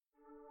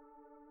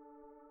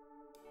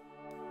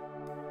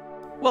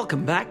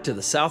Welcome back to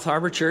the South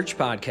Harbor Church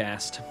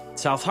podcast.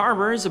 South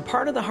Harbor is a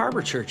part of the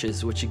Harbor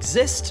Churches, which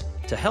exist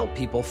to help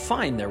people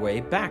find their way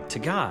back to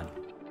God.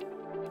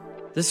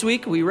 This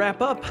week, we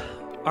wrap up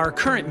our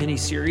current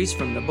mini-series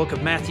from the book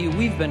of Matthew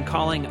we've been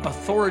calling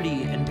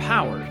Authority and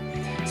Power,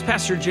 as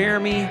Pastor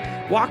Jeremy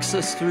walks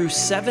us through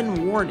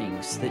 7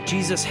 warnings that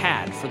Jesus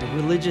had for the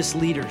religious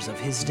leaders of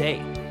his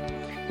day.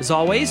 As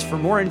always, for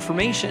more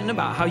information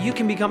about how you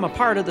can become a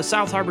part of the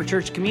South Harbor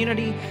Church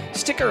community,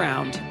 stick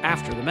around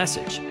after the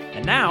message.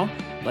 And now,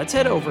 let's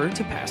head over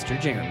to Pastor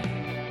Jeremy.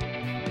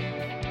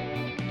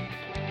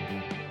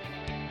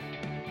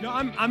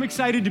 I'm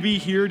excited to be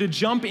here to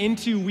jump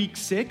into week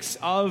 6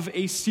 of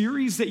a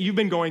series that you've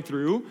been going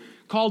through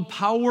called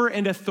Power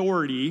and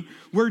Authority,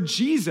 where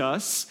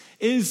Jesus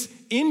is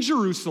in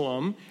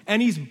Jerusalem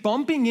and he's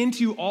bumping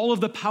into all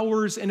of the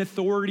powers and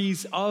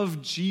authorities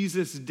of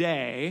Jesus'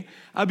 day,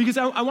 because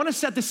I want to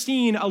set the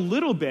scene a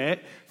little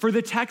bit for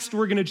the text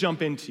we're going to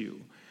jump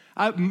into.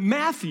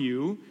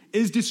 Matthew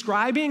is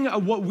describing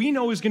what we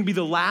know is going to be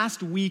the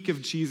last week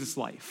of Jesus'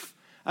 life.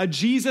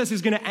 Jesus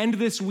is going to end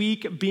this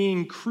week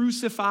being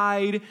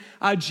crucified.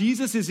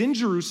 Jesus is in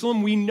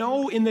Jerusalem. We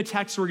know in the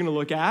text we're going to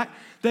look at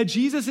that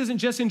Jesus isn't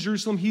just in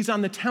Jerusalem, he's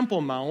on the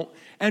Temple Mount.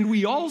 And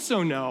we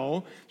also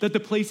know that the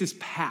place is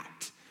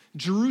packed.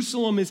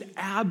 Jerusalem is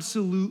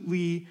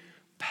absolutely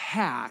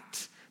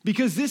packed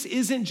because this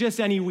isn't just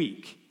any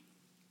week.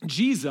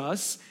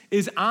 Jesus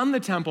is on the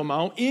Temple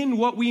Mount in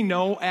what we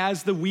know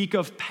as the week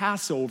of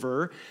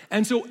Passover.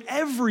 And so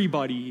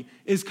everybody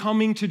is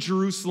coming to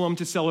Jerusalem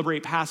to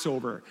celebrate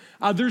Passover.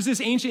 There's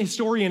this ancient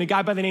historian, a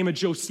guy by the name of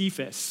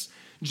Josephus.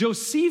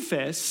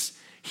 Josephus,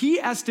 he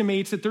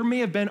estimates that there may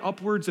have been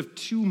upwards of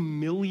 2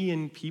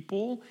 million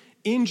people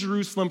in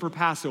Jerusalem for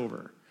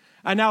Passover.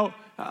 Now,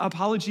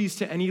 apologies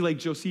to any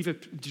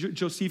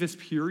Josephus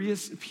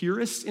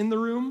purists in the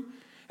room.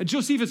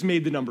 Josephus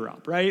made the number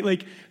up,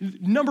 right?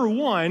 Number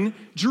one,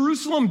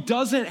 Jerusalem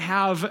doesn't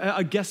have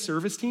a guest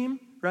service team,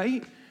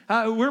 right?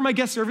 Where are my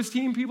guest service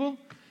team people?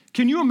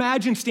 Can you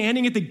imagine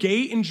standing at the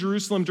gate in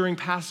Jerusalem during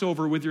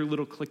Passover with your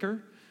little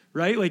clicker,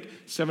 right?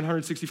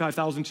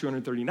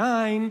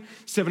 765,239,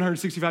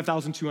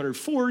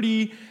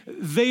 765,240.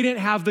 They didn't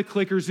have the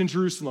clickers in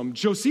Jerusalem.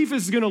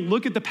 Josephus is going to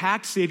look at the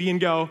packed city and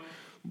go,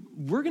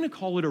 we're going to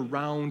call it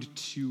around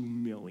 2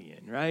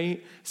 million,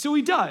 right? So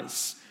he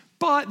does.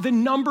 But the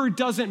number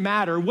doesn't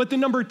matter. What the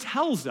number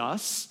tells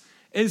us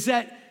is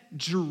that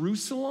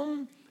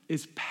Jerusalem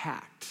is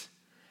packed.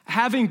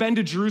 Having been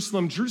to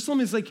Jerusalem, Jerusalem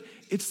is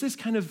it's this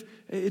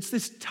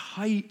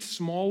tight,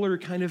 smaller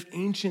kind of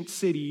ancient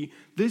city.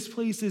 This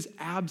place is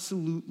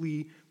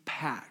absolutely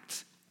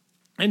packed.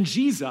 And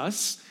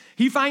Jesus,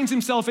 he finds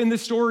himself in the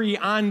story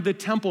on the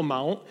Temple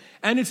Mount,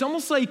 and it's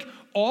almost like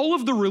all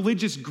of the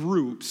religious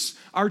groups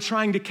are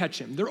trying to catch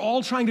him. They're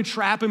all trying to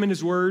trap him in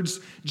his words.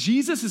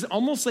 Jesus is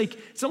almost like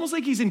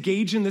he's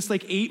engaged in this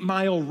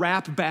 8-mile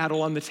rap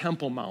battle on the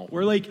Temple Mount,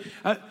 where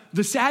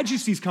the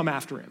Sadducees come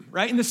after him,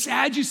 right? And the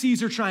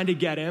Sadducees are trying to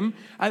get him.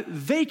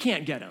 They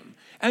can't get him.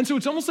 And so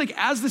it's almost like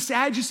as the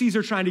Sadducees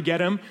are trying to get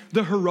him,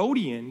 the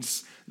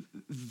Herodians,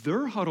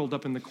 they're huddled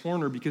up in the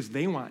corner because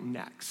they want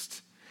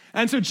next.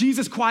 And so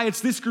Jesus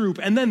quiets this group,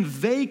 and then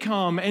they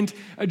come, and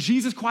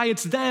Jesus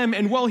quiets them,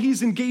 and while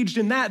he's engaged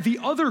in that, the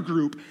other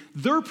group,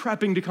 they're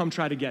prepping to come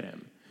try to get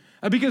him.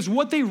 Because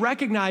what they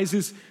recognize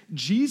is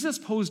Jesus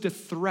posed a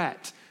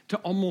threat to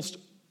almost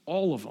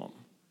all of them.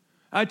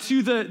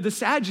 To the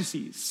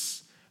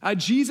Sadducees,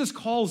 Jesus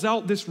calls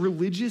out this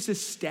religious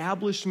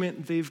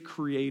establishment they've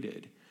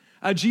created.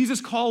 Jesus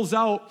calls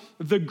out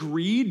the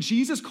greed.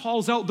 Jesus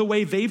calls out the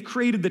way they've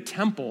created the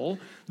temple,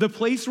 the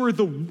place where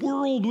the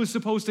world was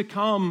supposed to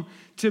come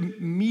to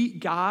meet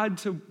God,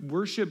 to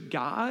worship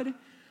God.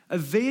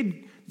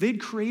 They'd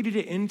created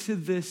it into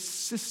this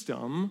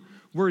system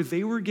where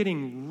they were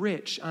getting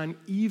rich on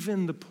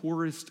even the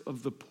poorest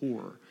of the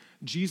poor.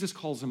 Jesus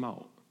calls them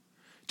out.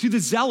 To the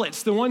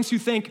zealots, the ones who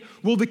think,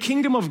 well, the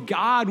kingdom of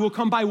God will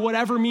come by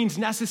whatever means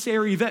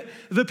necessary, that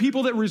the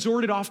people that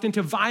resorted often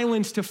to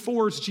violence, to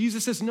force,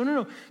 Jesus says,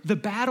 no, the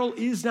battle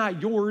is not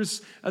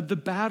yours, the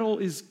battle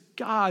is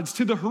God's.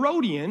 To the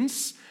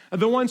Herodians,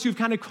 the ones who've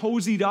kind of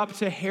cozied up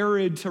to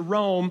Herod, to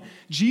Rome,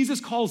 Jesus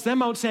calls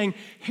them out saying,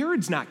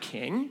 Herod's not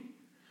king.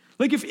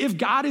 If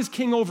God is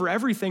king over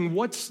everything,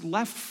 what's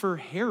left for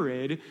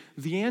Herod?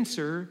 The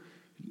answer,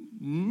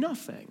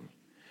 nothing.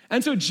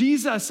 And so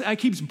Jesus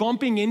keeps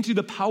bumping into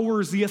the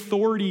powers, the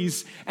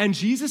authorities, and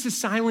Jesus is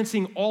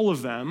silencing all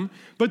of them.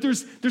 But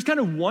there's kind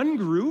of one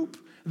group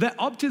that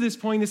up to this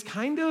point has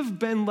kind of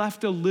been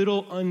left a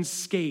little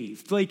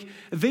unscathed.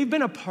 They've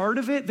been a part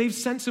of it. They've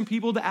sent some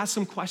people to ask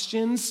some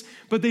questions,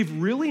 but they've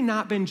really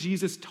not been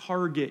Jesus'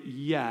 target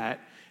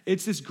yet.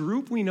 It's this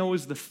group we know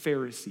as the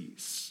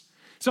Pharisees.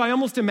 So I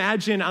almost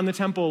imagine on the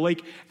temple,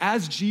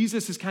 as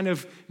Jesus is kind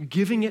of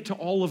giving it to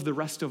all of the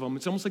rest of them,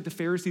 it's almost like the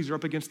Pharisees are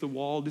up against the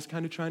wall, just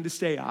kind of trying to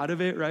stay out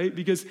of it, right?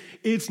 Because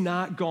it's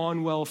not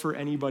gone well for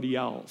anybody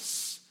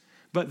else.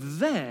 But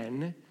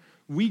then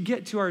we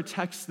get to our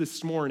text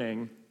this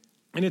morning,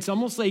 and it's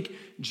almost like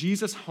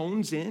Jesus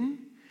hones in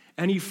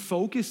And he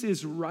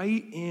focuses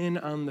right in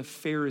on the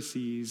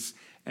Pharisees,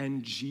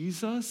 and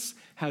Jesus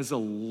has a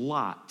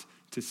lot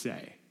to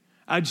say.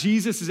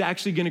 Jesus is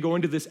actually going to go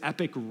into this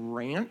epic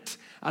rant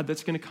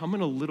that's going to come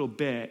in a little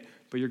bit,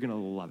 but you're going to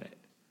love it.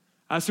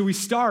 So we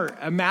start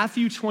at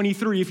Matthew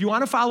 23. If you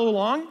want to follow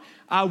along,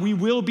 we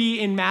will be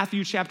in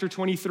Matthew chapter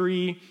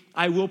 23.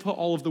 I will put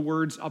all of the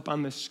words up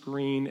on the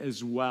screen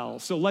as well.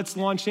 So let's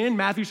launch in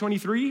Matthew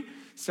 23,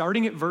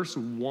 starting at verse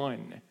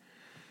 1. It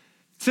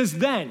says,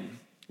 "Then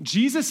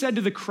Jesus said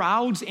to the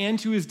crowds and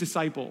to his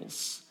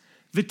disciples,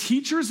 'The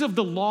teachers of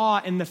the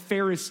law and the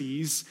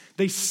Pharisees,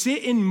 they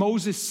sit in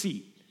Moses'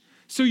 seat.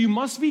 So you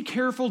must be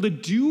careful to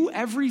do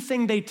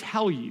everything they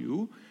tell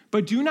you,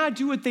 but do not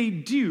do what they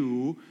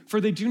do,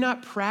 for they do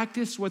not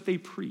practice what they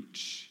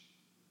preach.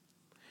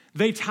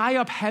 They tie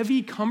up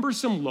heavy,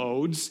 cumbersome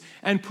loads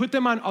and put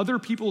them on other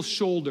people's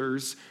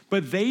shoulders,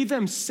 but they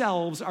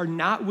themselves are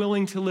not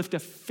willing to lift a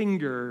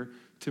finger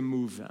to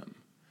move them.'"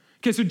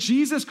 Okay, so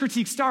Jesus'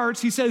 critique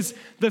starts. He says,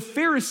 the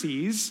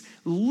Pharisees,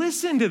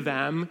 listen to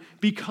them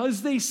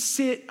because they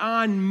sit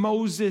on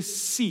Moses'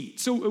 seat.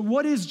 So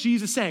what is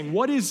Jesus saying?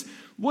 What is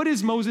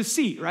Moses'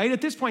 seat, right?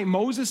 At this point,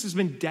 Moses has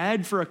been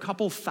dead for a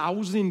couple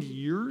thousand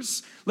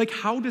years. Like,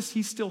 how does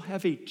he still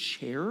have a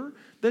chair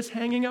that's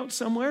hanging out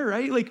somewhere,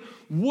 right? Like,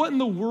 what in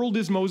the world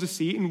is Moses'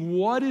 seat, and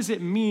what does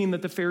it mean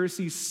that the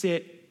Pharisees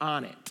sit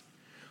on it?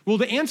 Well,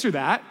 to answer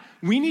that,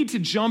 we need to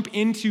jump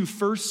into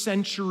first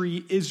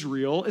century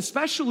Israel,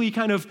 especially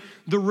kind of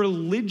the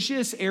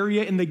religious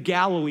area in the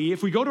Galilee.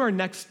 If we go to our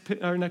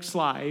next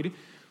slide,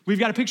 we've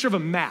got a picture of a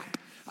map.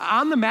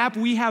 On the map,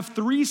 we have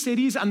 3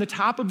 cities on the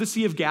top of the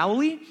Sea of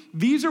Galilee.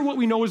 These are what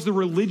we know as the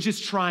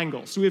religious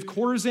triangle. So we have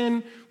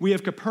Chorazin, we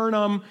have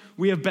Capernaum,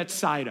 we have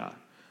Bethsaida.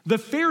 The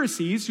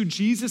Pharisees,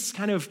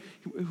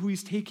 who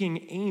he's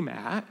taking aim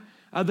at,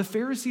 the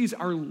Pharisees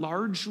are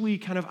largely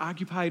kind of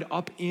occupied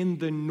up in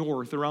the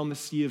north around the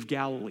Sea of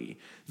Galilee.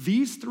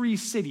 These 3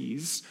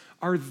 cities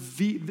are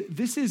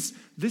this is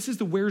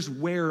the where's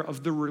where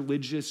of the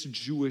religious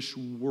Jewish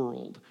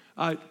world.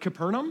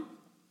 Capernaum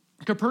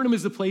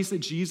is the place that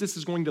Jesus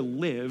is going to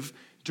live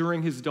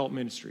during his adult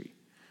ministry.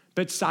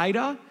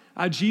 Bethsaida,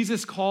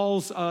 Jesus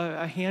calls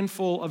a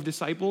handful of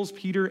disciples,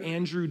 Peter,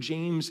 Andrew,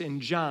 James,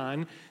 and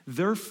John.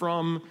 They're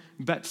from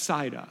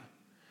Bethsaida.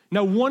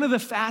 Now, one of the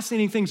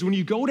fascinating things, when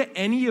you go to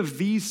any of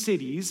these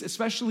cities,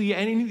 especially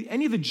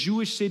any of the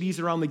Jewish cities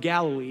around the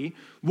Galilee,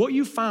 what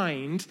you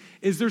find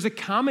is there's a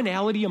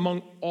commonality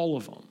among all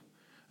of them.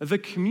 The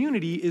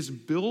community is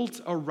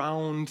built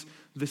around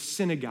the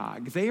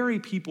synagogue. They are a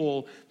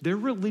people, their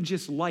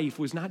religious life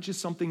was not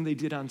just something they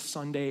did on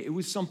Sunday, it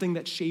was something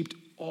that shaped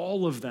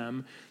all of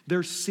them.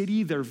 Their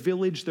city, their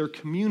village, their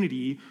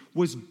community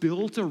was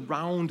built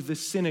around the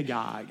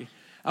synagogue.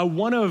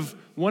 One of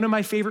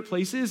my favorite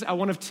places,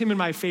 one of Tim and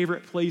my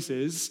favorite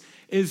places,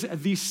 is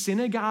the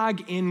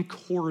synagogue in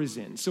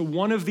Chorazin. So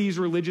one of these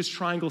religious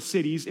triangle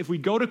cities, if we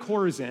go to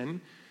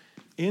Chorazin,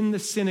 in the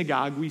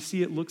synagogue, we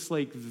see it looks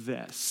like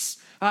this.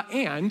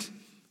 And,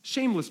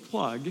 shameless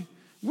plug,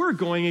 we're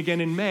going again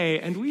in May,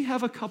 and we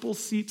have a couple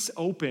seats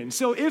open.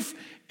 So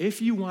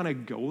if you want to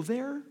go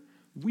there,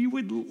 we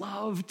would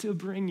love to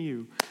bring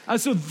you.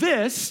 So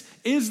this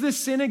is the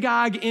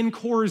synagogue in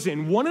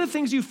Chorazin. One of the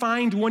things you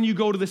find when you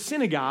go to the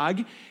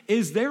synagogue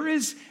is there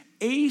is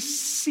a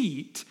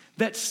seat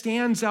that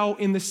stands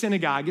out in the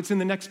synagogue. It's in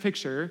the next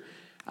picture.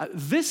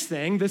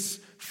 This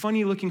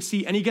funny looking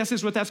seat, any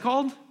guesses what that's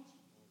called?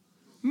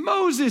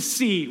 Moses'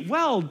 seat.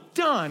 Well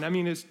done. I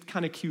mean, it's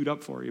kind of queued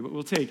up for you, but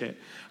we'll take it.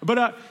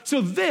 But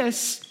so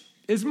this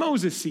is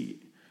Moses'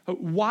 seat.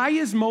 Why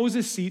is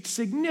Moses' seat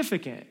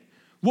significant?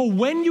 Well,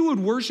 when you would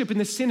worship in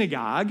the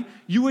synagogue,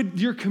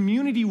 your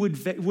community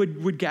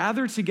would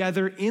gather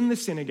together in the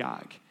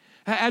synagogue.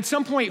 At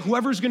some point,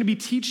 whoever's going to be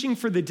teaching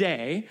for the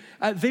day,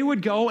 they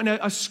would go and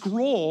a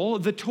scroll,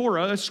 the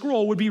Torah, a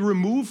scroll would be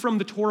removed from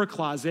the Torah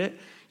closet.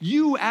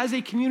 You, as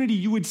a community,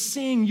 you would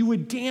sing, you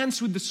would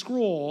dance with the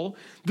scroll.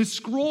 The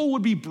scroll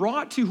would be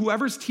brought to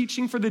whoever's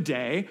teaching for the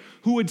day,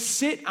 who would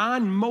sit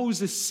on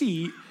Moses'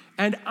 seat,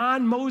 and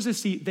on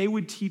Moses' seat, they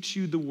would teach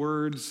you the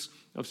words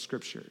of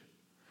Scripture.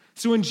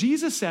 So when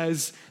Jesus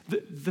says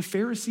the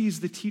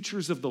Pharisees, the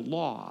teachers of the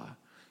law,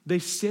 they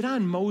sit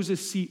on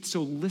Moses' seat,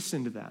 so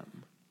listen to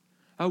them.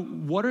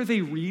 What are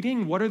they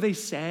reading? What are they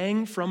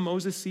saying from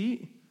Moses'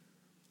 seat?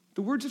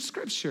 The words of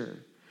Scripture,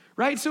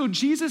 right? So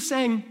Jesus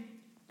saying,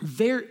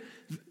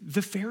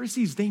 the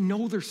Pharisees, they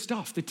know their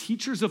stuff. The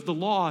teachers of the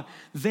law,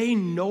 they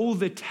know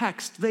the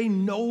text. They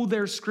know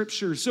their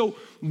Scripture. So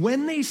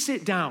when they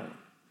sit down,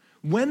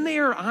 when they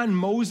are on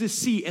Moses'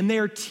 seat and they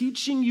are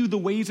teaching you the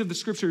ways of the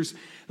Scriptures,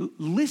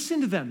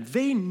 listen to them.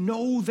 They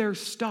know their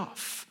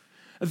stuff.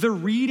 They're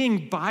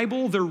reading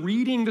Bible. They're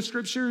reading the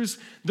Scriptures.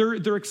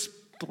 They're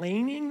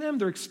explaining them.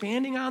 They're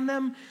expanding on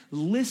them.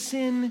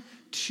 Listen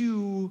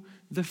to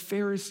the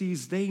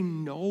Pharisees. They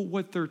know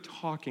what they're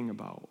talking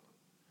about.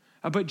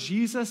 But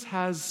Jesus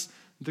has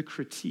the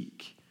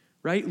critique,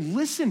 right?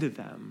 Listen to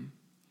them,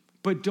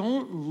 but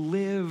don't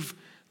live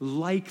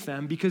like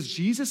them, because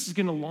Jesus is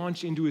going to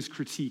launch into his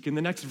critique in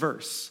the next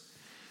verse.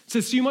 It It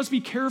says, so you must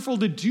be careful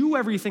to do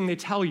everything they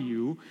tell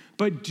you,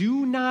 but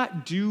do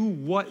not do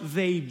what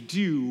they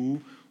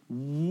do.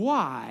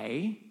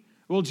 Why?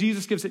 Well,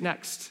 Jesus gives it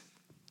next.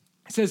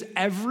 It says,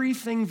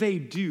 everything they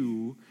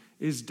do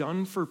is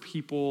done for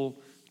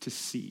people to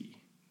see.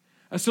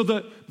 So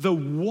the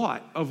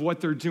what of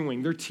what they're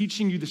doing, they're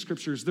teaching you the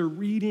scriptures, they're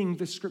reading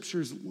the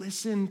scriptures,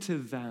 listen to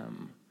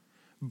them.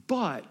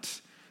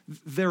 But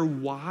their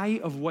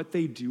why of what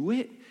they do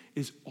it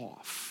is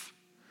off.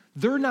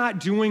 They're not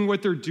doing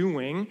what they're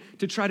doing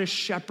to try to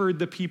shepherd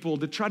the people,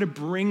 to try to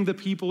bring the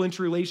people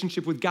into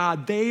relationship with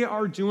God. They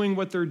are doing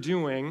what they're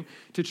doing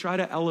to try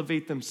to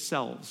elevate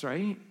themselves,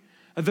 right?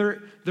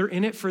 They're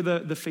in it for the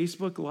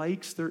Facebook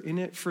likes. They're in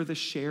it for the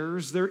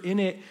shares. They're in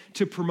it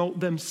to promote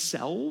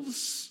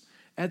themselves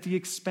at the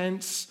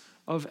expense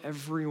of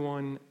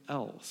everyone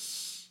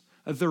else.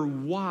 Their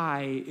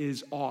why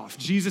is off.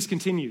 Jesus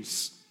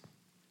continues.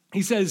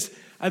 He says,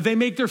 they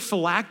make their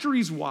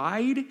phylacteries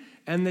wide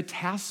and the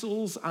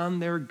tassels on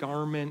their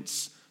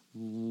garments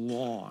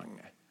long.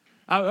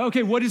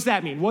 Okay, what does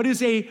that mean? What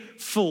is a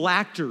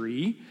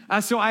phylactery?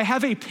 So I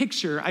have a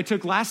picture I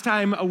took last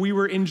time we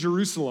were in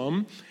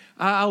Jerusalem.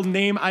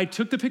 I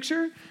took the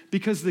picture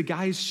because the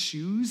guy's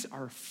shoes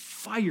are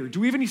fire. Do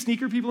we have any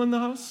sneaker people in the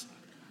house?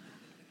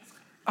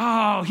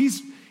 Oh,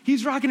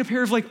 he's rocking a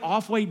pair of like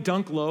off-white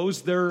Dunk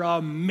Lows. They're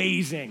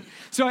amazing.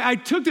 So I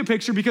took the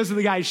picture because of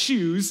the guy's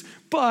shoes,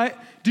 but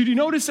did you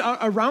notice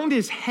around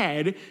his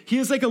head, he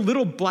has like a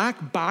little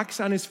black box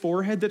on his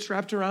forehead that's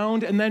wrapped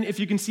around, and then if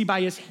you can see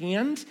by his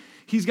hand,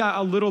 he's got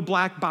a little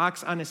black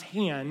box on his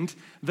hand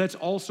that's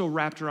also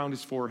wrapped around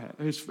his forehead,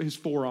 his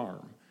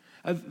forearm.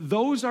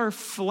 Those are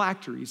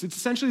phylacteries. It's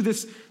essentially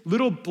this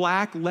little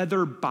black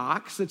leather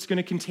box that's going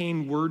to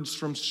contain words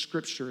from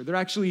Scripture. They're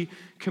actually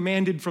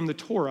commanded from the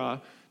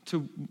Torah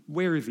to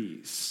wear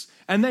these.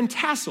 And then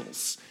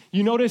tassels.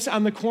 You notice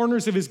on the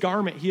corners of his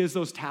garment, he has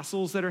those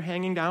tassels that are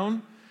hanging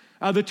down.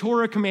 The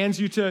Torah commands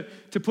you to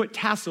put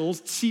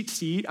tassels,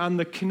 tzitzit, on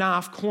the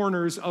knaf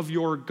corners of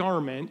your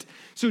garment.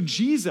 So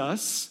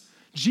Jesus,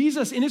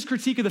 in his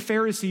critique of the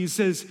Pharisees,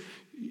 says,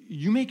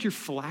 you make your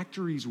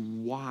phylacteries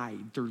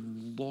wide, they're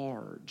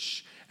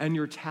large, and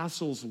your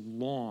tassels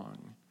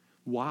long.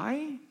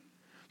 Why?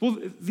 Well,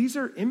 these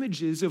are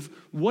images of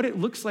what it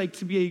looks like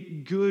to be a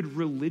good,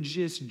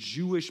 religious,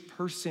 Jewish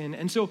person.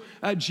 And so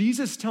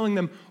Jesus is telling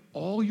them,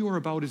 all you're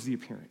about is the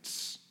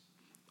appearance.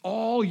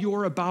 All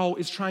you're about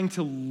is trying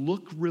to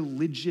look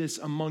religious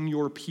among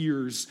your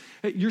peers.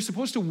 You're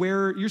supposed to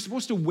wear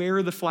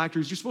the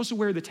phylacteries, you're supposed to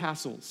wear the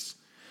tassels,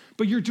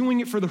 but you're doing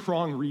it for the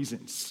wrong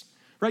reasons.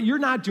 Right? You're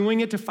not doing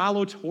it to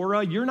follow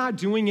Torah. You're not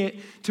doing it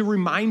to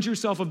remind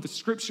yourself of the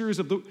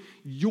scriptures.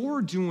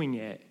 You're doing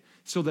it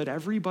so that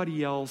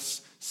everybody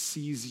else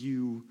sees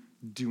you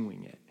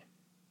doing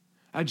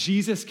it.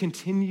 Jesus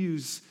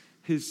continues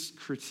his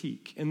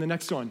critique in the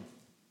next one.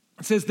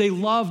 It says, they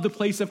love the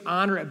place of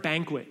honor at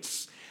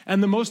banquets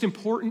and the most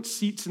important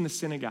seats in the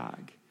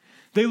synagogue.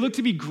 They look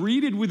to be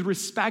greeted with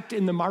respect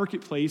in the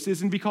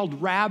marketplaces and be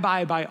called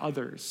rabbi by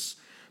others.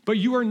 But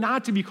you are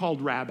not to be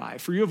called rabbi,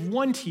 for you have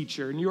one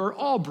teacher, and you are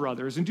all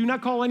brothers. And do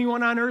not call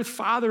anyone on earth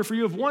father, for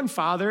you have one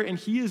Father, and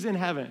he is in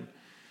heaven.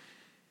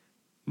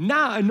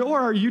 Nor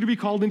are you to be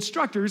called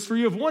instructors, for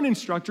you have one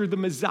instructor, the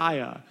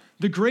Messiah.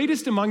 The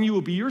greatest among you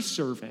will be your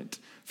servant.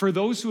 For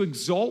those who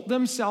exalt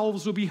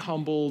themselves will be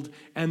humbled,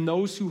 and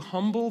those who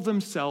humble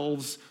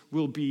themselves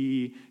will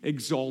be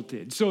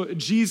exalted. So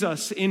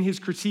Jesus, in his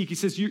critique, he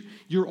says,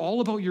 you're all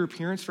about your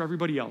appearance for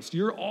everybody else.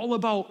 You're all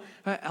about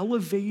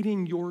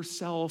elevating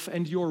yourself,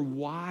 and your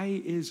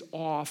why is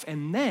off.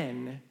 And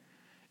then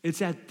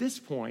it's at this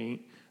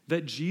point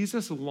that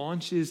Jesus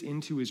launches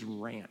into his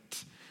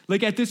rant.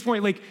 Like at this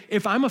point, like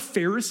if I'm a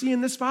Pharisee in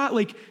this spot,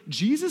 like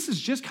Jesus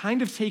is just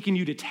kind of taking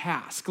you to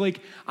task.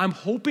 Like I'm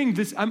hoping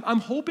it's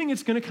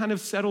going to kind of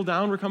settle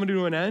down. We're coming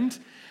to an end.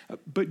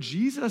 But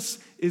Jesus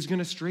is going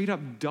to straight up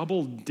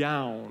double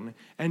down,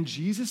 and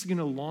Jesus is going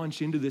to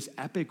launch into this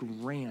epic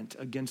rant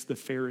against the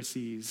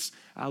Pharisees.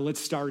 Let's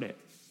start it.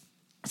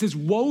 It says,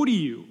 woe to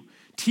you,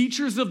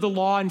 teachers of the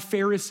law and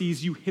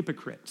Pharisees, you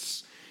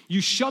hypocrites. You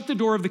shut the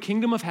door of the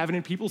kingdom of heaven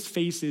in people's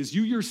faces.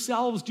 You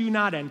yourselves do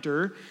not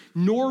enter,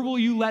 nor will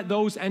you let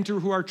those enter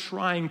who are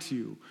trying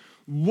to.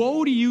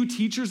 Woe to you,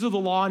 teachers of the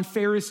law and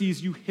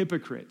Pharisees, you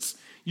hypocrites.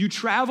 You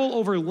travel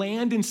over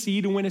land and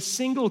sea to win a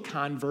single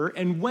convert,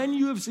 and when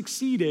you have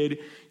succeeded,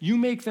 you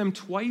make them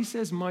twice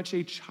as much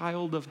a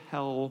child of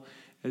hell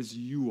as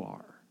you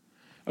are.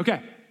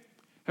 Okay,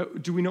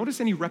 do we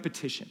notice any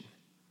repetition?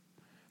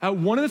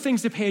 One of the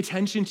things to pay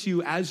attention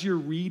to as you're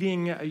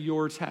reading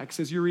your text,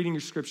 as you're reading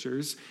your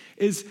scriptures,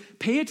 is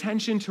pay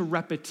attention to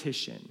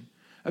repetition.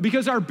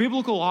 Because our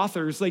biblical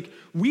authors, like,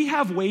 we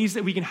have ways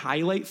that we can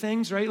highlight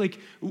things, right? Like,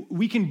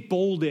 we can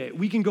bold it.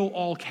 We can go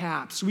all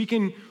caps. We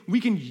can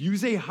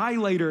use a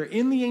highlighter.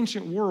 In the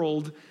ancient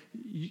world,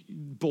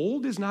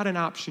 bold is not an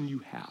option you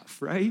have,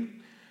 right?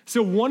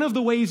 So one of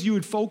the ways you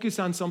would focus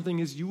on something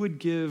is you would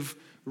give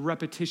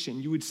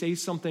repetition. You would say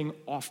something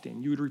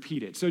often. You would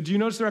repeat it. So do you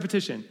notice the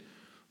repetition?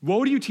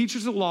 Woe to you,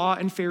 teachers of the law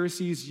and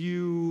Pharisees,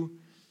 you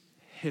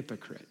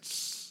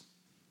hypocrites.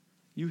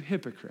 You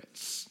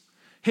hypocrites.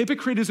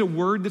 Hypocrite is a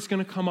word that's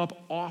going to come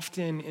up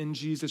often in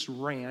Jesus'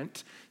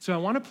 rant. So I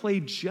want to play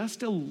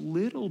just a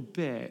little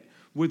bit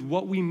with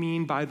what we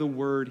mean by the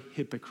word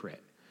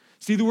hypocrite.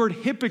 See, the word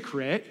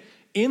hypocrite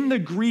in the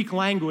Greek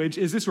language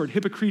is this word,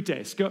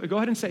 hypokrites. Go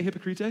ahead and say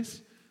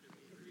hypokrites.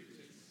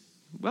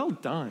 Well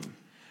done.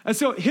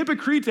 So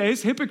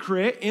hypokrites,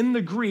 hypocrite in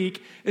the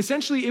Greek,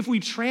 essentially if we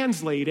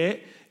translate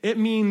it, it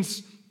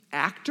means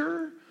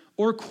actor,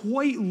 or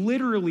quite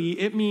literally,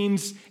 it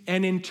means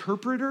an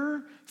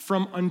interpreter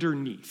from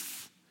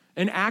underneath.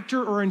 An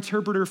actor or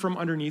interpreter from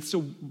underneath.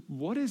 So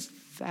what does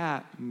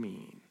that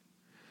mean?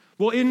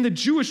 Well, in the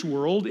Jewish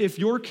world, if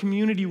your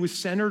community was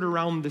centered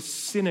around the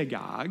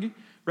synagogue,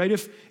 right?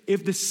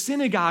 If the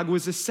synagogue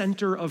was the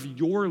center of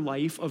your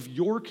life, of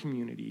your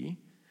community,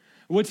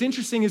 what's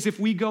interesting is if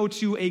we go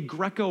to a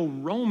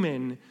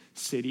Greco-Roman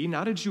city,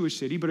 not a Jewish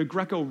city, but a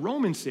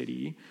Greco-Roman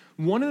city,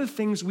 one of the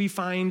things we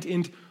find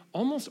in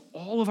almost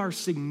all of our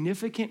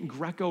significant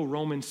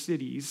Greco-Roman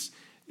cities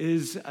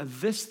is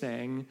this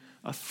thing,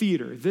 a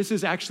theater. This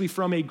is actually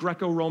from a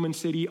Greco-Roman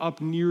city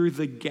up near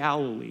the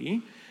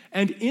Galilee.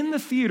 And in the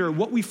theater,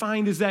 what we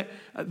find is that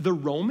the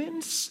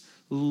Romans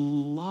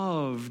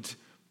loved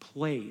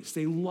plays.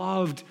 They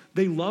loved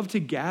to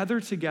gather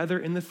together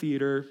in the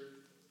theater.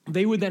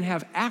 They would then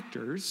have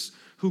actors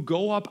who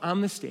go up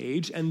on the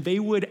stage and they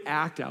would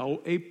act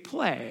out a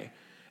play.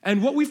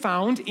 And what we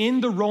found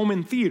in the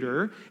Roman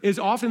theater is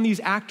often these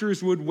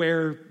actors would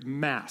wear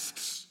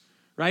masks,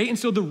 right? And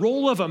so the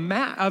role of an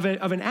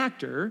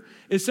actor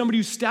is somebody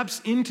who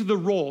steps into the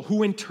role,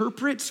 who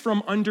interprets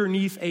from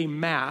underneath a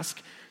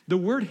mask. The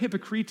word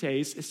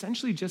hypokrites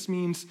essentially just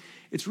means,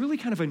 it's really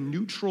kind of a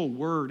neutral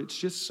word. It's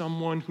just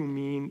someone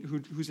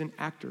who's an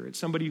actor. It's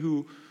somebody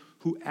who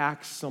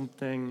acts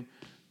something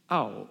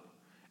out.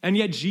 And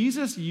yet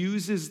Jesus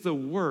uses the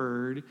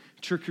word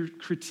to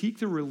critique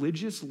the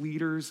religious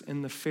leaders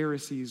and the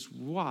Pharisees.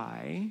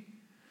 Why?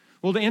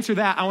 Well, to answer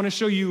that, I want to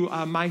show you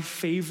my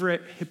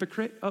favorite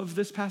hypocrite of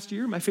this past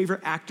year, my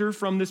favorite actor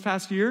from this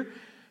past year.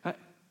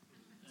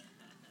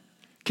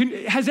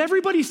 Has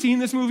everybody seen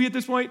this movie at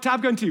this point?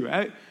 Top Gun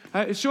 2.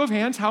 Show of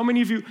hands, how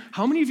many of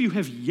you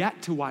have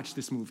yet to watch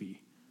this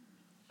movie?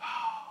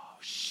 Oh,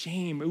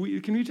 shame.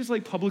 Can we just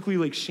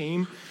publicly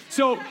shame?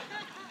 So,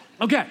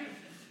 okay.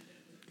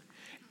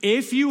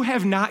 If you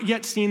have not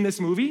yet seen this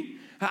movie,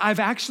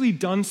 I've actually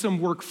done some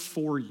work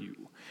for you.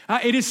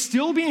 It is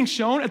still being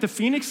shown at the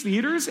Phoenix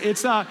theaters.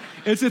 It's a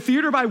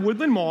theater by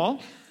Woodland Mall.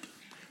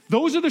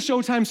 Those are the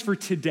showtimes for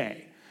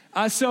today.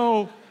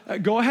 So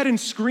go ahead and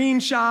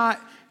screenshot.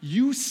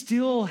 You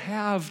still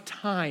have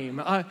time.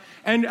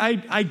 And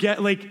I get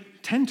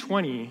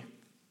 10:20.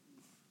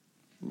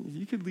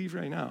 You could leave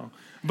right now.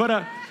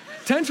 But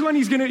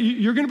 10:20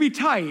 you're gonna be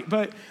tight.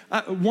 But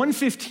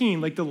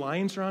 1:15, the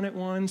Lions are on at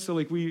 1, so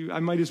I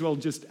might as well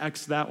just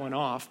X that one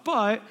off.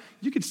 But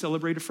you could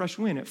celebrate a fresh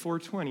win at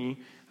 4:20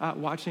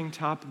 watching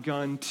Top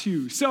Gun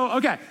 2. So,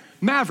 okay,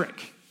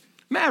 Maverick.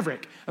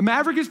 A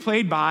Maverick is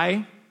played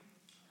by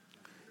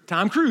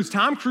Tom Kreuze.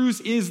 Tom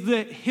Kreuze is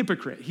the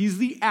hypocrite. He's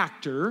the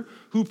actor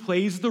who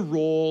plays the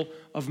role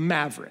of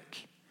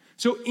Maverick.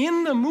 So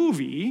in the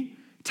movie,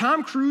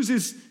 Tom Kreuze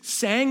is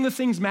saying the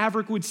things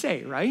Maverick would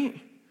say, right?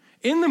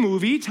 In the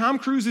movie, Tom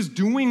Kreuze is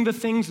doing the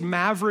things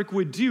Maverick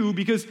would do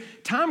because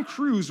Tom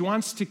Kreuze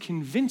wants to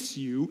convince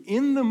you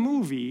in the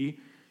movie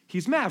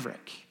he's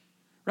Maverick,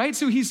 right?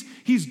 So he's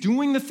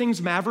doing the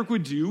things Maverick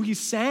would do. He's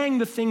saying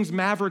the things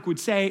Maverick would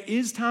say.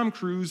 Is Tom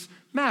Kreuze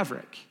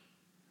Maverick?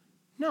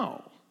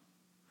 No.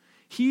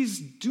 He's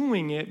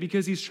doing it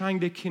because he's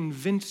trying to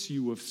convince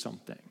you of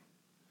something.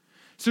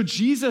 So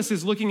Jesus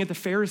is looking at the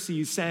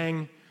Pharisees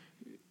saying,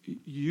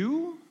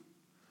 you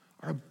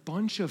are a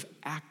bunch of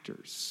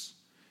actors.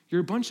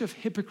 You're a bunch of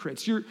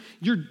hypocrites. You're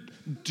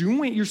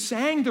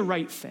saying the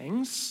right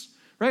things,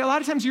 right? A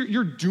lot of times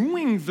you're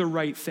doing the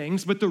right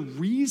things, but the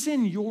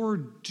reason you're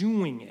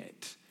doing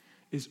it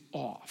is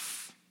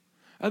off.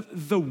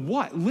 The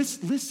what?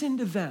 Listen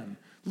to them.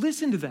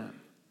 Listen to them.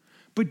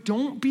 But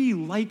don't be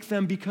like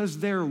them because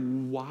their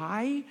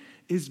why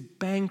is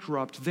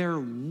bankrupt. Their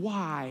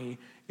why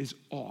is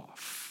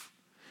off.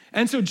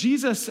 And so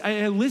Jesus,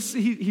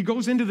 he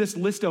goes into this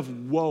list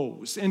of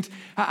woes. And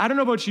I don't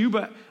know about you,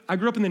 but I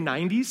grew up in the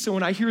 90s, so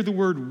when I hear the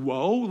word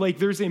woe,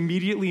 there's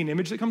immediately an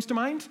image that comes to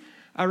mind.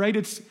 Right?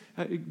 It's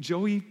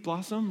Joey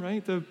Blossom,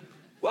 right?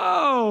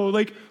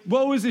 Whoa,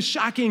 woe is a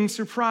shocking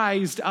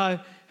surprise.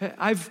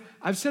 I've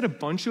said a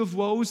bunch of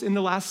woes in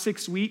the last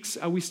 6 weeks.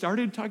 We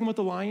started talking about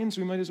the Lions.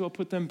 We might as well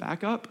put them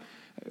back up,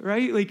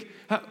 right?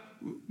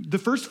 The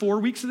first 4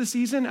 weeks of the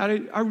season,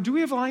 do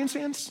we have Lions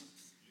fans?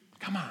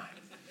 Come on.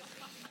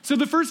 So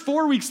the first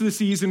 4 weeks of the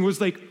season was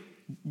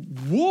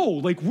whoa,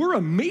 we're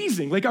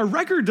amazing. Our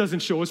record doesn't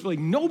show us, but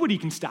nobody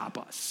can stop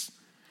us.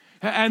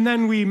 And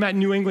then we met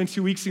New England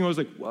 2 weeks ago. I was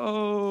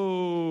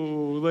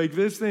whoa,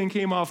 this thing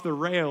came off the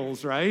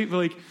rails, right?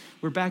 But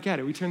we're back at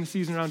it. We turned the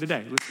season around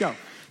today. Let's go.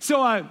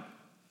 So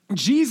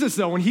Jesus,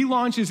 though, when he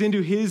launches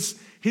into his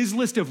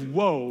list of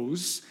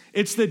woes,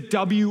 It's the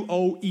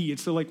W-O-E.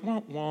 It's the like,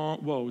 wah, wah,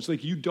 woes.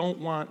 Like, you don't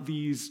want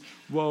these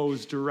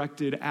woes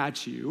directed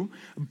at you.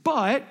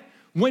 But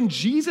when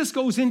Jesus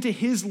goes into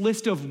his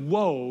list of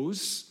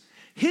woes,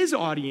 his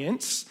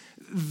audience,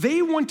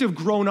 they wouldn't have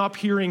grown up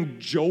hearing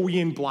Joey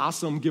and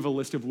Blossom give a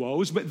list of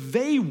woes, but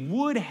they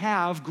would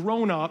have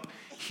grown up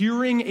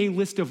hearing a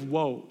list of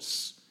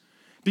woes.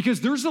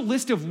 Because there's a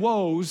list of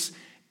woes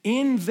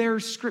in their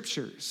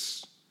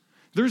scriptures.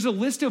 There's a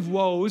list of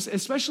woes,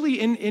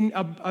 especially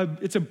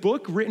it's a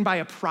book written by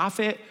a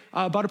prophet,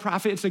 about a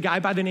prophet. It's a guy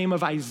by the name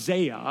of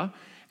Isaiah.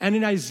 And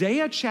in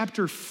Isaiah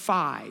chapter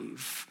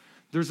 5,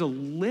 there's a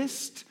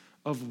list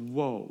of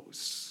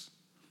woes.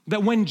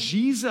 That when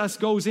Jesus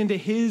goes into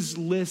his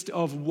list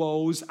of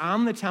woes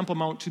on the Temple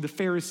Mount to the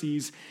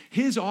Pharisees,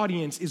 his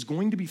audience is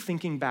going to be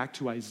thinking back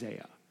to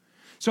Isaiah.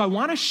 So I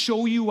want to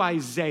show you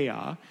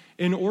Isaiah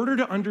in order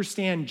to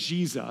understand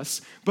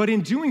Jesus, but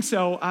in doing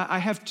so, I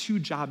have two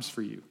jobs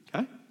for you,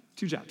 okay?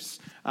 Two jobs.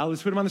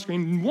 Let's put them on the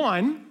screen.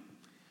 One,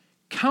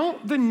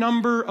 count the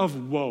number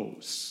of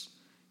woes,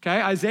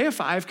 okay? Isaiah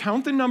 5,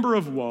 count the number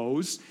of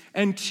woes.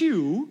 And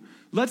two,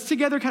 let's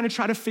together kind of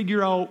try to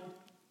figure out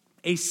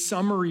a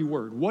summary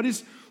word. What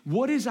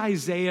is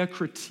Isaiah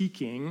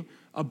critiquing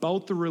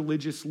about the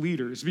religious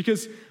leaders?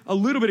 Because a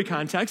little bit of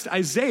context,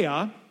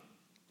 Isaiah,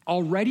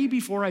 already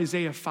before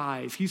Isaiah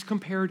 5, he's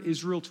compared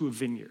Israel to a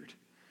vineyard.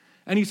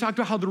 And he's talked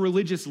about how the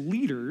religious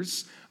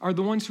leaders are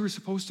the ones who are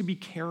supposed to be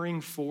caring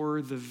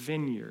for the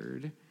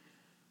vineyard,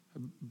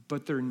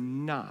 but they're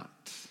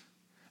not.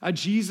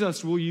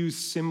 Jesus will use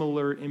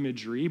similar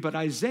imagery, but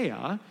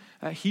Isaiah,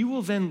 he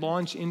will then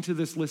launch into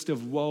this list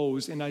of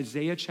woes in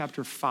Isaiah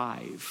chapter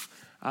 5.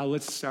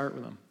 Let's start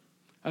with them.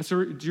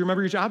 So do you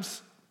remember your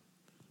jobs?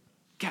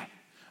 Okay.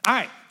 All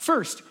right,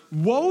 first,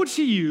 woe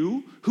to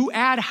you who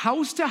add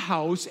house to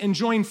house and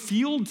join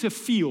field to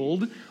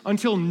field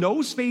until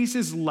no space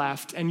is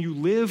left and you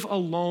live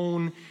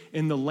alone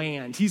in the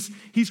land. He's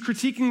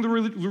critiquing the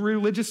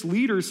religious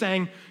leaders,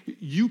 saying,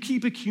 you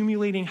keep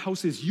accumulating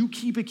houses, you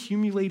keep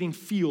accumulating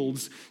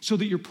fields so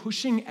that you're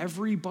pushing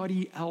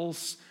everybody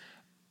else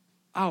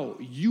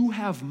out. You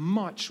have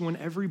much when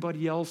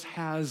everybody else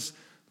has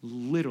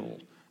little.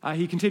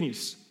 He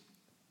continues.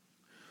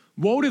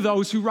 Woe to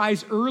those who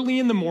rise early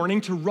in the morning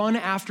to run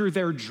after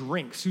their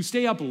drinks, who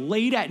stay up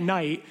late at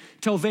night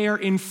till they are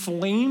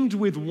inflamed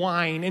with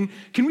wine. And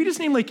can we just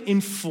name, like,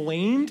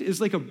 inflamed is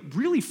like a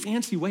really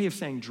fancy way of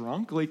saying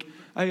drunk. Like,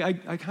 I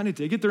kind of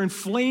dig it. They're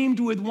inflamed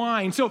with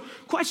wine. So,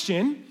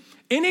 question,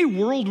 in a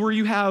world where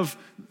you have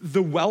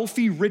the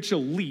wealthy, rich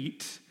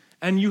elite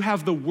and you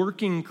have the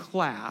working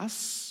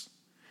class,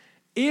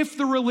 if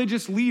the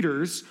religious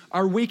leaders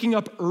are waking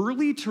up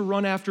early to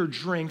run after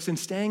drinks and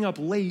staying up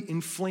late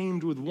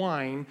inflamed with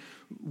wine,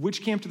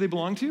 which camp do they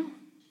belong to?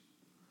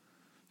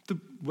 The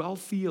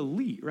wealthy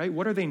elite, right?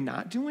 What are they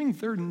not doing?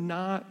 They're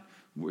not.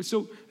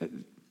 So,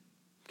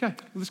 okay,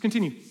 let's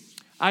continue.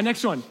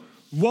 Next one.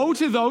 Woe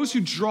to those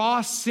who draw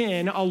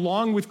sin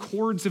along with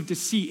cords of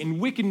deceit and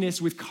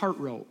wickedness with cart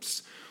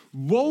ropes.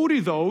 Woe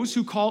to those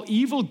who call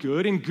evil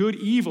good and good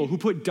evil, who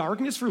put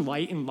darkness for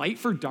light and light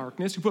for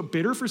darkness, who put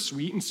bitter for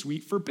sweet and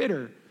sweet for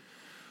bitter.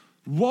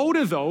 Woe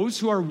to those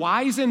who are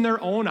wise in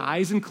their own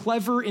eyes and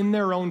clever in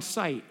their own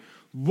sight.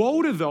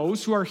 Woe to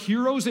those who are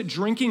heroes at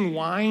drinking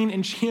wine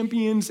and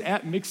champions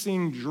at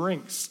mixing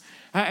drinks,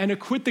 and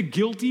acquit the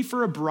guilty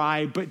for a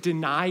bribe, but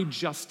deny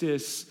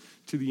justice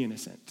to the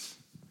innocent.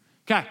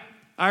 Okay,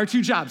 our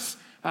two jobs.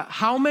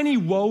 How many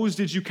woes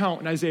did you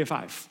count in Isaiah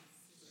 5?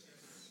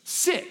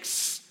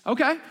 6.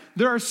 Okay,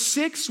 there are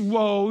 6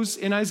 woes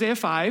in Isaiah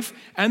 5,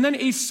 and then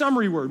a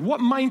summary word.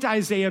 What might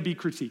Isaiah be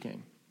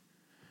critiquing?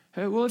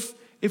 Well,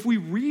 if we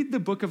read the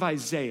book of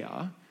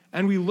Isaiah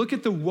and we look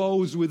at the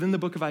woes within the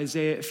book of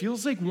Isaiah, it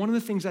feels like one of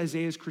the things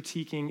Isaiah is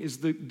critiquing is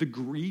the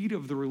greed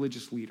of the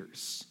religious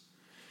leaders.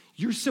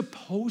 You're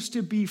supposed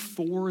to be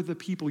for the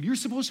people. You're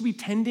supposed to be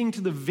tending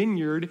to the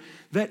vineyard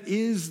that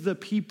is the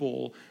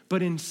people,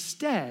 but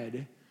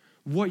instead,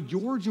 what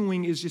you're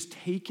doing is just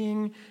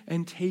taking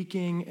and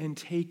taking and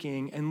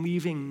taking and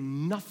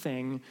leaving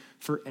nothing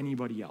for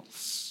anybody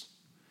else.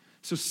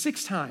 So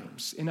 6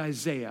 times in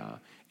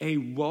Isaiah, a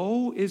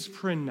woe is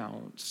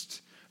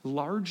pronounced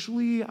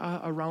largely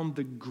around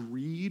the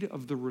greed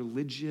of the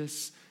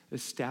religious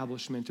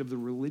establishment, of the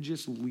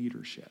religious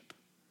leadership.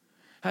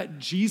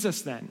 Jesus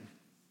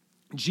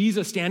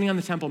standing on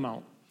the Temple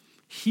Mount,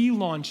 he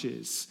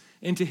launches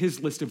into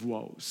his list of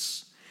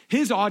woes.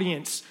 His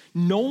audience,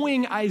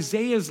 knowing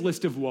Isaiah's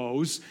list of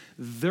woes,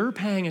 they're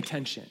paying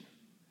attention.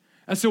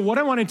 And so what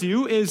I want to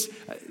do is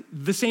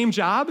the same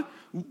job,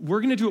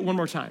 we're going to do it one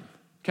more time,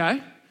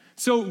 okay?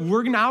 So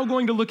we're now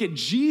going to look at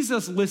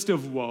Jesus' list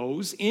of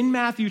woes in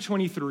Matthew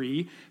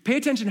 23. Pay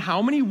attention,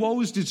 how many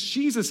woes does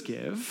Jesus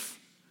give?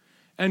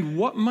 And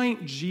what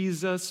might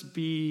Jesus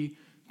be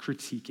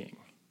critiquing?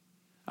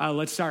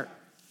 Let's start.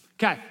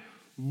 Okay,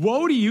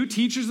 woe to you,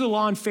 teachers of the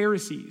law and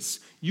Pharisees,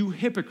 you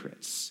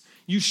hypocrites.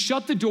 You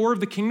shut the door of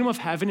the kingdom of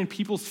heaven in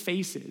people's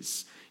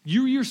faces.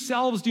 You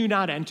yourselves do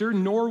not enter,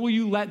 nor will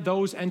you let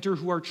those enter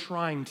who are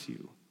trying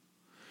to.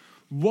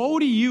 Woe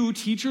to you,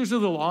 teachers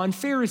of the law and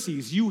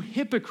Pharisees, you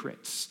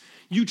hypocrites!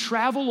 You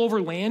travel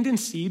over land and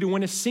sea to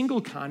win a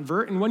single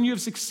convert, and when you have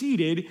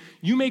succeeded,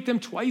 you make them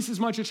twice as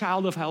much a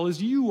child of hell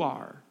as you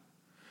are.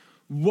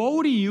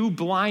 Woe to you,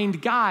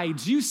 blind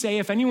guides! You say,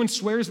 if anyone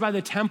swears by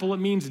the temple,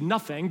 it means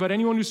nothing, but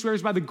anyone who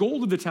swears by the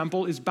gold of the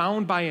temple is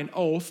bound by an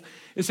oath.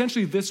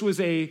 Essentially, this was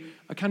a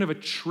kind of a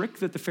trick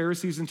that the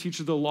Pharisees and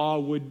teachers of the law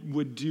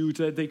would do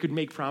so that they could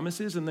make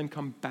promises and then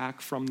come back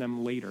from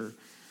them later.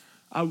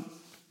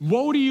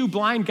 Woe to you,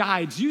 blind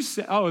guides! You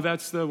say, oh,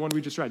 that's the one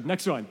we just read.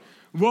 Next one.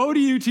 Woe to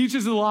you,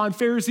 teachers of the law and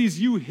Pharisees,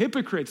 you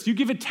hypocrites! You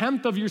give a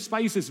tenth of your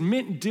spices,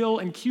 mint, dill,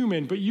 and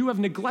cumin, but you have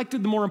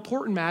neglected the more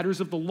important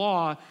matters of the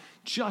law,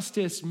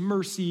 justice,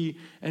 mercy,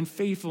 and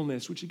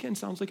faithfulness, which again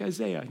sounds like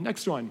Isaiah.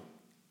 Next one.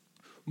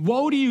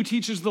 Woe to you,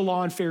 teachers of the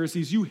law and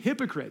Pharisees, you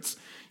hypocrites!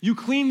 You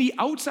clean the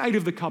outside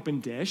of the cup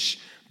and dish,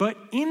 but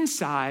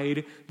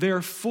inside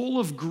they're full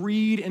of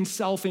greed and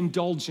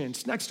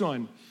self-indulgence. Next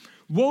one.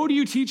 Woe to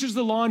you, teachers of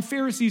the law and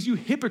Pharisees, you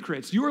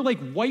hypocrites! You are like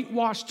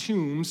whitewashed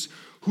tombs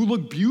who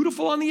look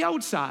beautiful on the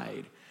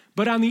outside,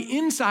 but on the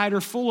inside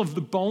are full of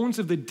the bones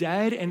of the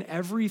dead and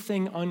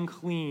everything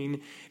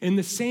unclean. In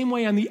the same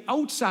way, on the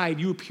outside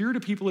you appear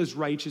to people as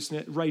righteous,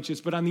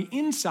 but on the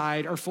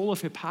inside are full of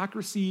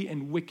hypocrisy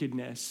and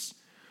wickedness.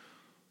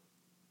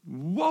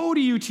 Woe to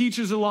you,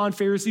 teachers of the law and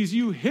Pharisees,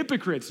 you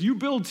hypocrites! You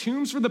build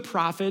tombs for the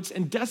prophets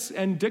and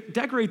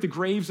decorate the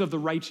graves of the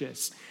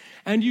righteous.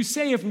 And you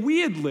say, if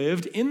we had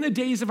lived in the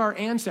days of our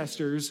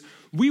ancestors,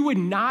 we would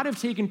not have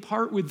taken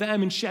part with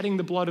them in shedding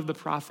the blood of the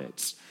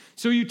prophets.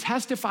 So you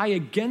testify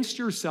against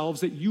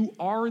yourselves that you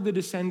are the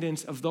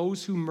descendants of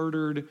those who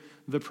murdered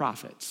the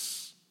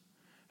prophets.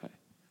 Okay.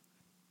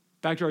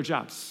 Back to our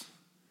jobs.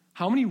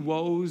 How many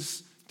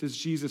woes does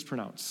Jesus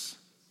pronounce?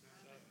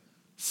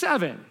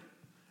 7.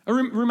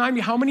 Remind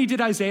me, how many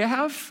did Isaiah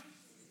have?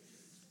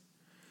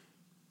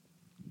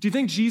 Do you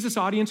think Jesus'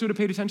 audience would have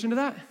paid attention to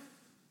that?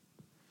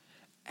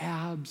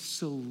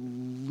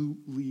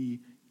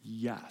 Absolutely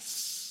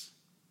yes.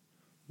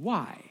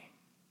 Why?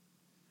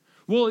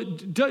 Well,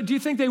 do you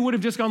think they would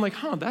have just gone like,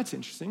 that's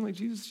interesting, like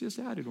Jesus just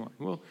added one?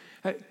 Well,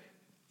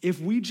 if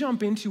we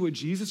jump into what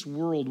Jesus'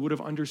 world would have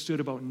understood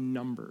about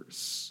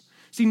numbers.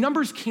 See,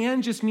 numbers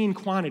can just mean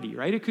quantity,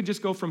 right? It could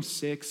just go from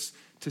 6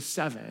 to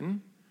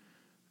 7,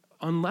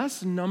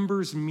 unless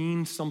numbers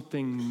mean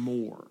something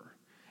more.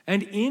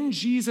 And in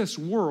Jesus'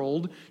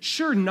 world,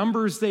 sure,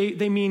 numbers,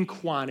 they mean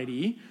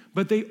quantity,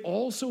 but they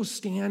also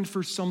stand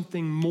for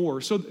something more.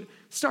 So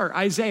start,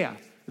 Isaiah,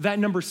 that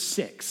number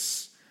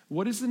 6.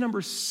 What does the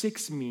number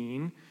 6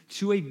 mean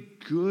to a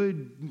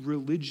good,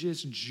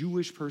 religious,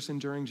 Jewish person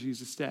during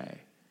Jesus' day?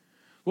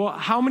 Well,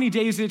 how many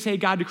days did it take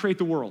God to create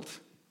the world?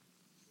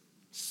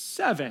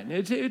 7.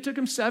 It took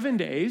him 7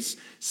 days.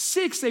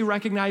 6 they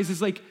recognize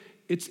as like,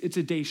 it's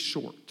a day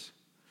short.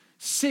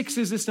 6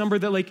 is this number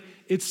that like,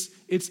 it's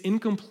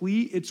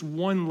incomplete, it's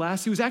one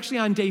less. It was actually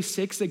on day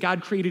 6 that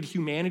God created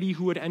humanity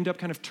who would end up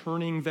kind of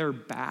turning their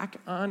back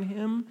on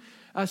him.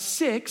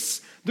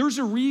 6, there's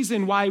a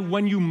reason why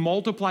when you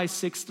multiply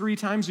 6 3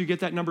 times, you get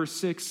that number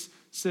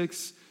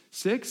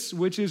 666,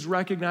 which is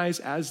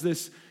recognized as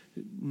this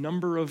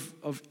number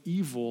of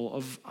evil,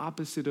 of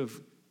opposite of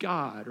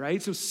God,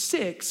 right? So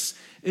 6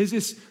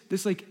 is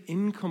this like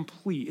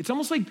incomplete. It's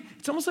almost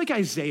like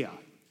Isaiah.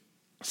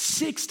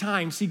 6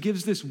 times he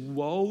gives this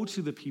woe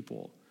to the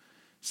people,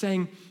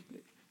 saying,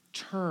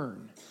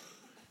 turn.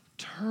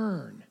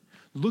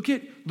 Look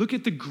at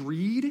the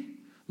greed,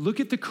 look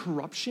at the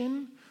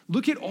corruption,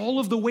 look at all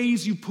of the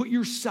ways you put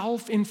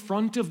yourself in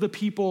front of the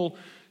people.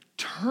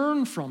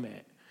 Turn from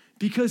it,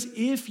 because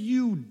if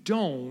you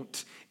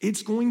don't,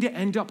 it's going to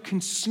end up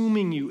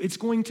consuming you. It's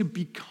going to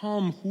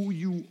become who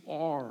you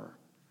are.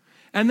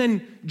 And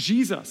then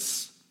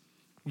Jesus,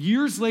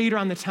 years later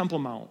on the Temple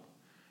Mount,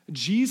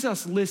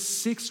 Jesus lists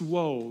 6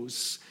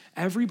 woes.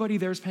 Everybody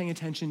there's paying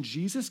attention.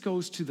 Jesus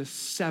goes to the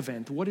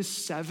 7th. What does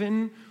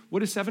 7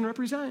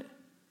 represent?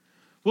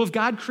 Well, if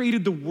God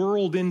created the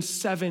world in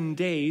 7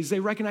 days, they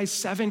recognize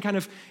 7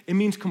 it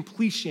means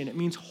completion, it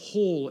means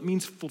whole, it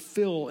means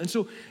fulfill. And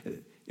so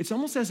it's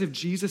almost as if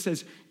Jesus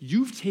says,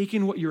 you've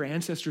taken what your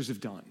ancestors have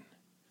done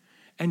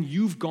and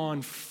you've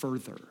gone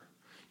further.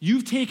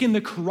 You've taken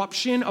the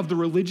corruption of the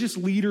religious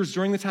leaders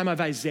during the time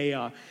of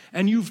Isaiah,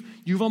 and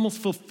you've almost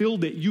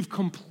fulfilled it. You've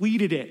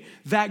completed it.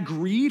 That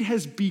greed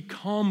has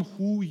become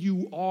who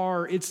you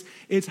are. It's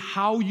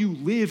how you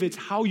live. It's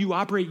how you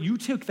operate. You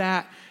took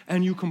that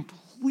and you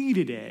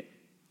completed it,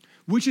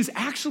 which is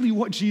actually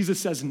what Jesus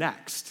says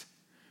next,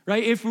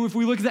 right? If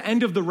we look at the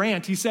end of the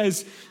rant, he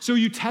says, so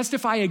you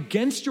testify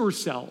against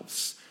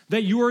yourselves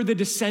that you are the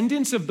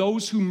descendants of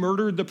those who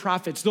murdered the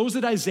prophets. Those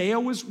that Isaiah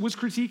was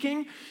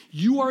critiquing,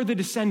 you are the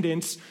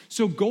descendants.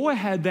 So go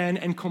ahead then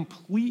and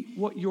complete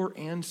what your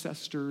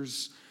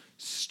ancestors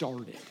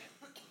started.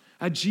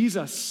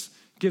 Jesus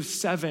gives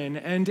 7,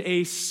 and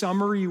a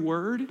summary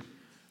word.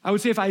 I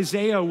would say if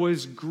Isaiah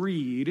was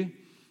greed,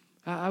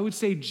 I would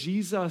say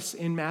Jesus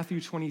in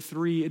Matthew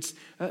 23,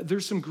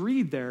 there's some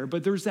greed there,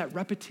 but there's that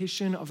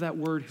repetition of that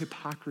word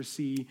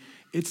hypocrisy.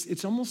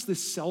 It's almost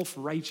this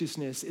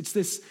self-righteousness. It's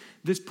this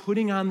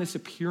putting on this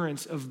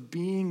appearance of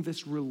being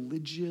this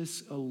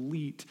religious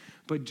elite,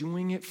 but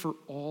doing it for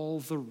all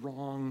the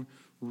wrong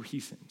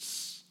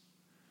reasons.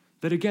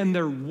 That again,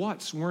 their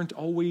whats weren't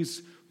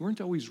always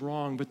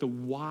wrong, but the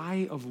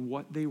why of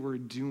what they were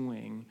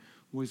doing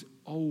was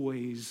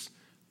always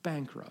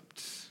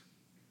bankrupt.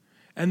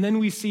 And then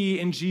we see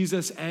in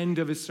Jesus' end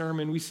of his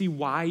sermon, we see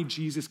why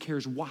Jesus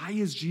cares. Why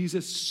is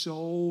Jesus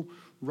so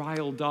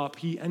riled up?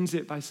 He ends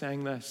it by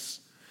saying this.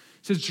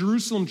 He says,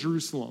 Jerusalem,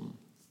 Jerusalem,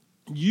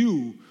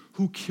 you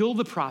who kill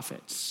the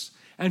prophets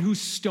and who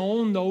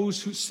stone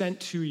those who sent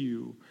to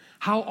you,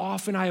 how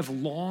often I have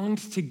longed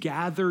to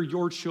gather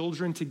your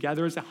children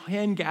together as a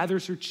hen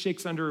gathers her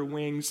chicks under her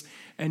wings,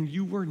 and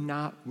you were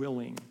not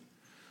willing.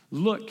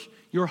 Look,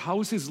 your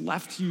house is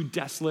left to you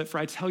desolate, for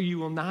I tell you, you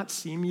will not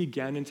see me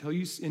again until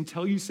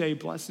you say,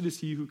 blessed is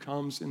he who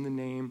comes in the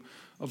name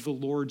of the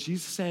Lord.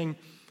 Jesus saying,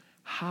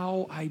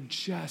 how I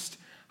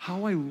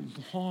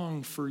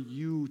long for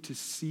you to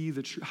see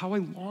the truth, how I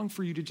long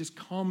for you to just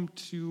come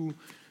to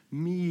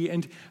me.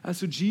 And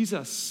so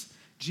Jesus,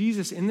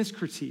 in this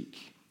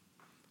critique,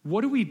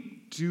 what do we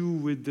do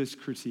with this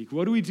critique?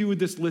 What do we do with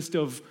this list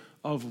of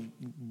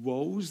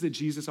woes that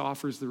Jesus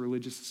offers the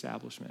religious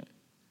establishment?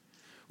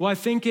 Well, I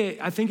think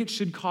it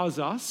should cause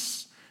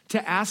us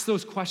to ask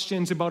those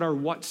questions about our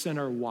whats and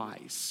our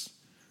whys,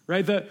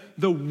 right?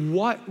 The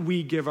what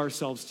we give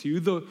ourselves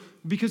to,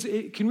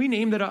 can we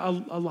name that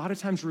a lot of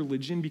times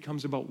religion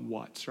becomes about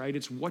what's, right?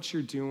 It's what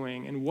you're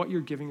doing and what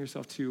you're giving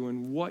yourself to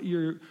and what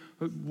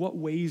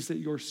ways that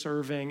you're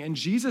serving. And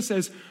Jesus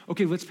says,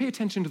 okay, let's pay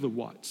attention to the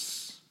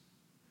what's.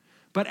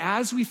 But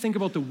as we think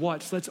about the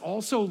what's, let's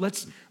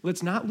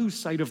not lose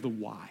sight of the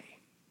why.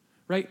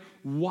 Right?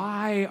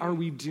 Why are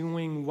we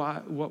doing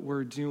what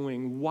we're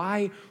doing?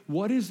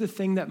 What is the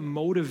thing that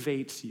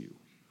motivates you?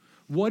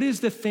 What is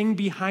the thing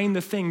behind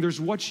the thing? There's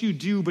what you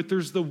do, but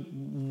there's the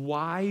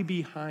why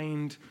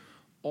behind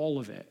all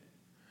of it.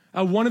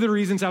 One of the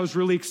reasons I was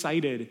really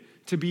excited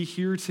to be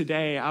here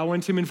today,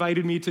 when Tim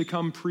invited me to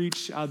come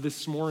preach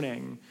this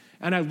morning,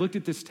 and I looked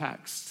at this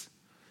text,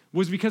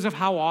 was because of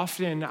how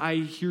often I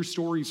hear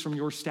stories from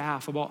your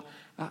staff about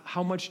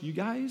how much you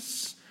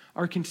guys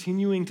are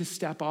continuing to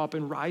step up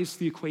and rise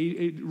to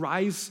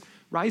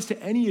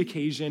any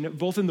occasion,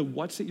 both in the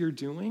what's that you're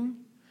doing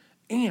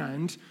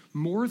and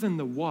more than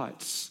the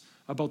what's,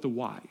 about the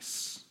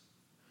whys.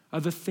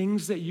 The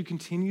things that you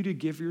continue to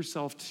give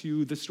yourself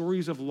to, the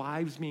stories of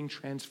lives being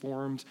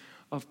transformed,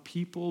 of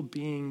people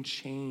being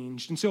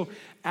changed. And so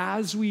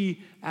as we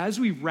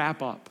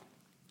wrap up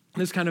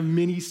this kind of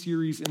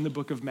mini-series in the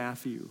book of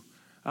Matthew,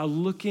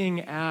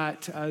 looking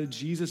at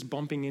Jesus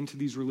bumping into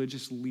these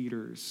religious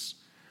leaders,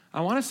 I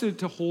want us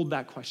to hold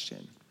that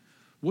question.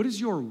 What is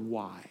your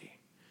why?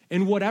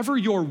 And whatever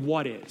your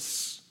what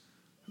is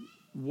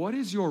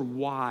your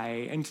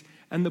why?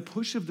 And the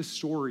push of the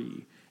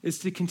story is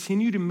to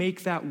continue to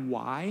make that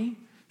why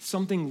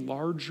something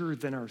larger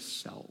than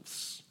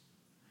ourselves.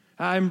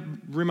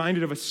 I'm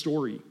reminded of a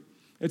story.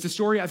 It's a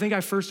story, I think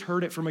I first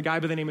heard it from a guy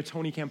by the name of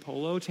Tony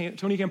Campolo.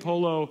 Tony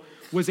Campolo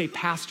was a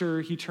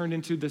pastor. He turned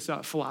into this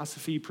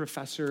philosophy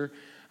professor.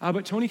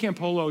 But Tony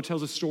Campolo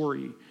tells a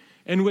story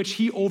in which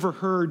he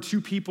overheard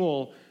two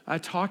people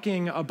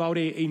talking about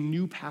a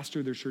new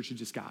pastor their church had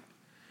just got.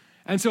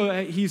 And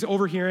so he's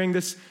overhearing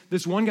this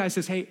one guy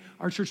says, hey,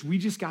 our church, we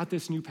just got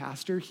this new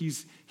pastor.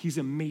 He's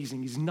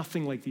amazing. He's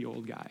nothing like the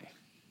old guy.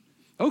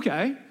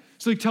 Okay,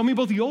 so tell me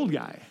about the old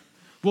guy.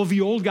 Well,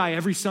 the old guy,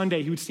 every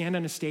Sunday, he would stand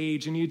on a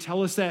stage and he'd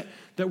tell us that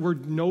we're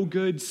no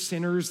good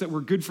sinners, that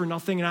we're good for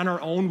nothing, and on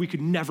our own, we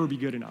could never be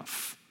good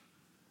enough.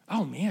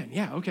 Oh man,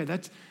 yeah, okay,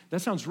 that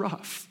sounds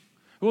rough.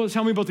 Well,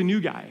 tell me about the new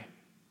guy.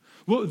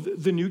 Well,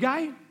 the new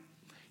guy,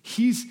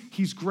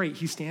 he's great.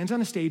 He stands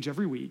on a stage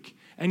every week,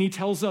 and he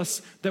tells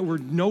us that we're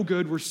no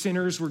good, we're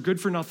sinners, we're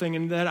good for nothing,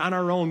 and that on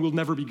our own, we'll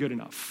never be good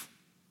enough.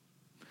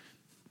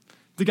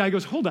 The guy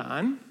goes, hold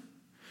on.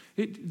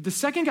 The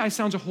second guy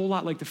sounds a whole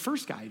lot like the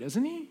first guy,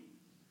 doesn't he?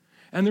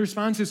 And the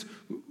response is,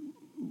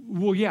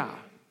 well, yeah.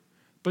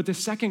 But the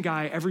second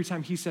guy, every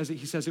time he says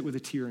it with a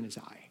tear in his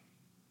eye.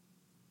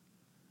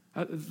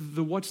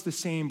 The what's the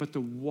same, but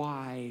the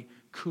why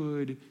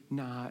could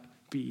not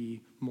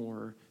be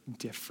more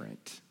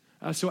different.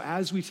 So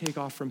as we take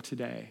off from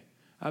today,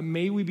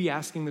 may we be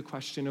asking the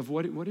question of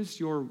what is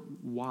your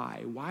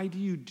why? Why do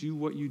you do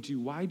what you do?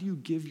 Why do you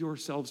give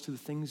yourselves to the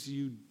things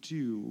you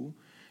do?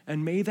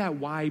 And may that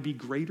why be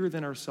greater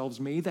than ourselves.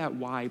 May that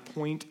why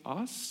point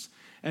us,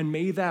 and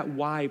may that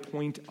why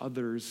point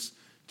others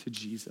to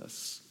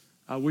Jesus.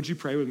 Would you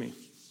pray with me?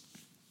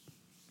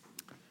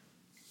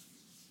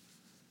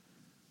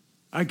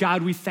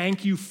 God, we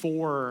thank you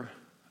for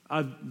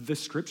the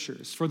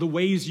scriptures, for the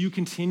ways you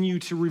continue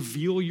to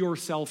reveal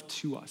yourself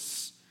to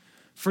us,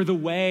 for the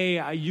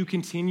way you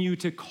continue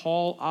to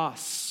call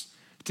us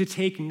to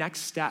take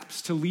next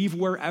steps, to leave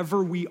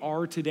wherever we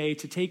are today,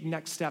 to take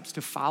next steps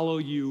to follow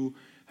you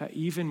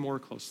even more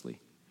closely.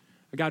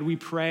 God, we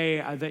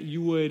pray that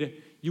you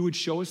would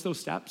show us those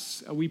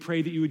steps. We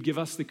pray that you would give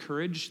us the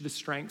courage, the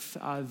strength,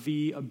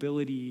 the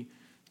ability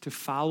to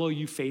follow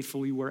you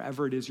faithfully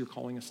wherever it is you're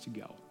calling us to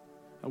go.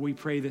 We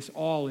pray this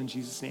all in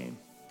Jesus' name.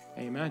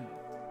 Amen.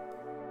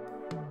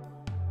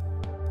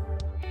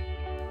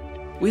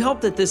 We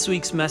hope that this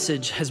week's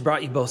message has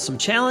brought you both some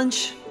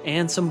challenge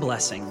and some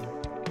blessing.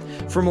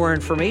 For more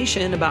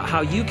information about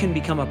how you can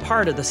become a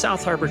part of the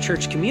South Harbor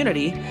Church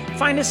community,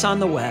 find us on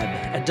the web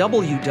at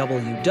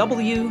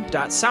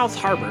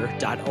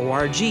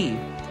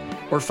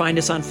www.southharbor.org or find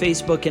us on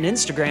Facebook and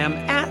Instagram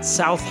at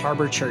South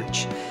Harbor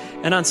Church.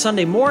 And on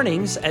Sunday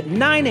mornings at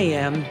 9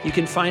 a.m., you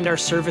can find our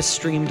service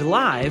streamed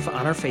live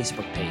on our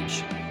Facebook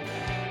page.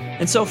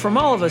 And so from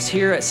all of us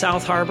here at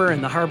South Harbor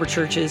and the Harbor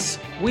Churches,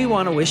 we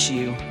want to wish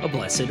you a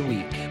blessed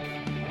week.